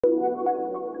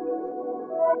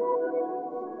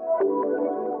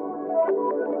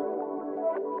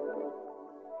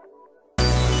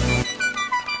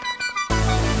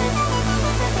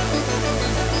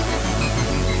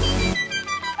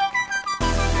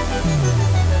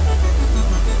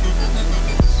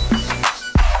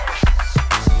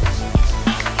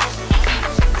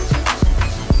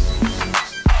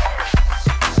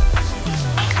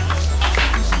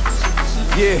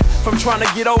Yeah, from trying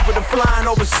to get over to flying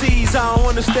overseas. I don't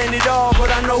understand it all,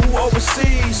 but I know who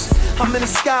oversees. I'm in the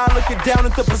sky looking down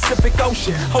at the Pacific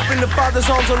Ocean, hoping the Father's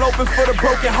arms will open for the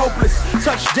broken, hopeless.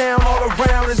 Touchdown all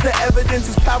around is the evidence.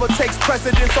 His power takes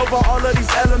precedence over all of these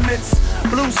elements.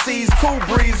 Blue seas, cool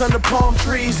breeze under palm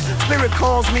trees. Spirit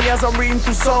calms me as I'm reading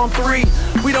through Psalm 3.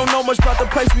 We don't know much about the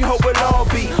place we hope it'll all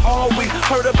be. All we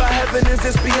heard about heaven is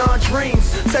it's beyond dreams.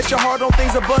 Set your heart on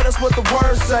things above, that's what the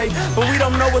words say. But we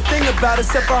don't know a thing about it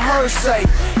except for her say.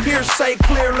 Hearsay,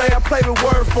 clearly I play the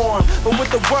word form, but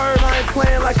with the word I ain't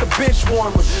playing like a bench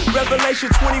warmer. Revelation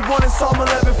 21 and Psalm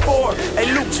 11:4.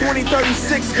 And Luke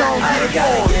 20:36 gon' get it for.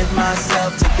 I gotta get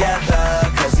myself together,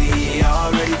 cause he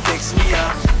already fixed me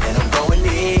up. And I'm going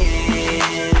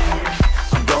in,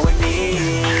 I'm going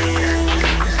in.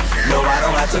 No, I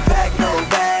don't have to pack no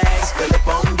bags, fill up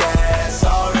on gas.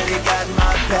 Already got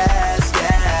my pass,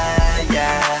 yeah,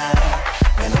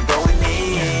 yeah. And I'm going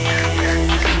in.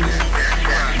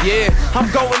 Yeah,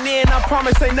 I'm going in, I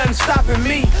promise ain't nothing stopping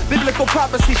me. Biblical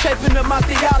prophecy shaping up my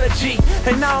theology.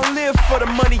 And I don't live for the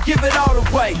money, give it all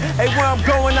away. Hey, where I'm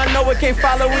going, I know it can't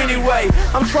follow anyway.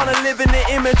 I'm trying to live in the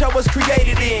image I was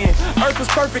created in. Earth was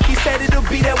perfect, he said it'll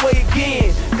be that way again.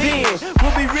 Then,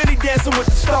 we'll be really dancing with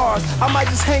the stars. I might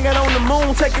just hang out on the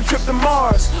moon, take a trip to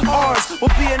Mars. Ours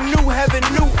will be a new heaven,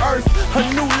 new earth. A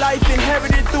new life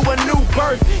inherited through a new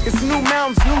birth. It's new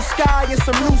mountains, new sky, and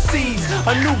some new seas.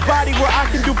 A new body where I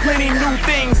can do plenty new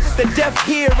things. The deaf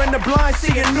hear and the blind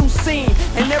see a new scene.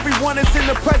 And everyone is in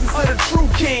the presence of the true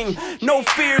King. No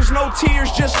fears, no tears,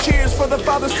 just cheers for the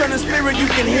Father, Son, and Spirit. You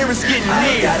can hear us getting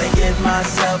near. I gotta get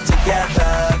myself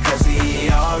together, cause he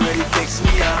already fixed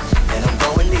me up. And I'm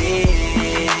going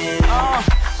in,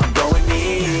 I'm going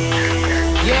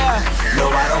in. Yeah. No,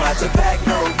 I don't have to pack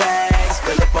no bags,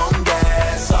 fill up on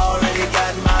gas. Already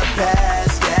got my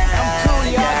pass, yeah. I'm cool,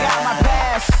 yo, I got my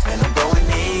pass. And I'm going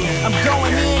in. I'm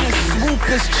going in and Swoope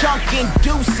is chunking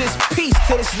deuces. Peace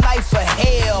to this life of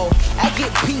hell. I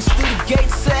get peace through the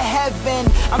gates of heaven.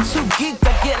 I'm too geeked,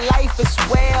 I get life as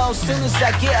well. Soon as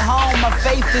I get home, my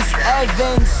faith is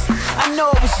Evans. I know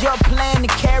it was your plan to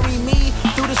carry me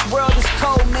through this world is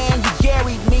cold, man. You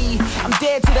carried me. I'm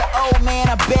dead to the old man,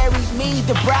 I buried me.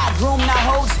 The bridegroom now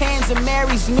holds hands and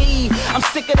marries me. I'm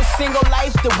sick of the single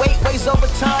life, the weight weighs over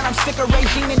ton. I'm sick of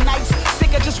regime nights,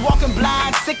 sick of just walking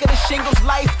blind, sick of the shingles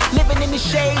life, living in the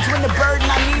shades when the burden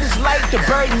I need is light. The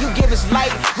burden you give is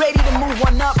light, ready to move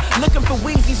one up, looking for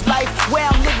Weezy's life. Where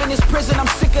I'm living is prison, I'm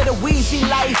sick of the Weezy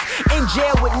life. In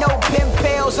jail with no pen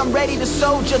pals, I'm ready to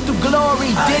soldier through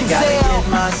glory. I gotta Denzel. get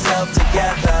myself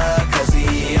together, cause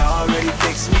he already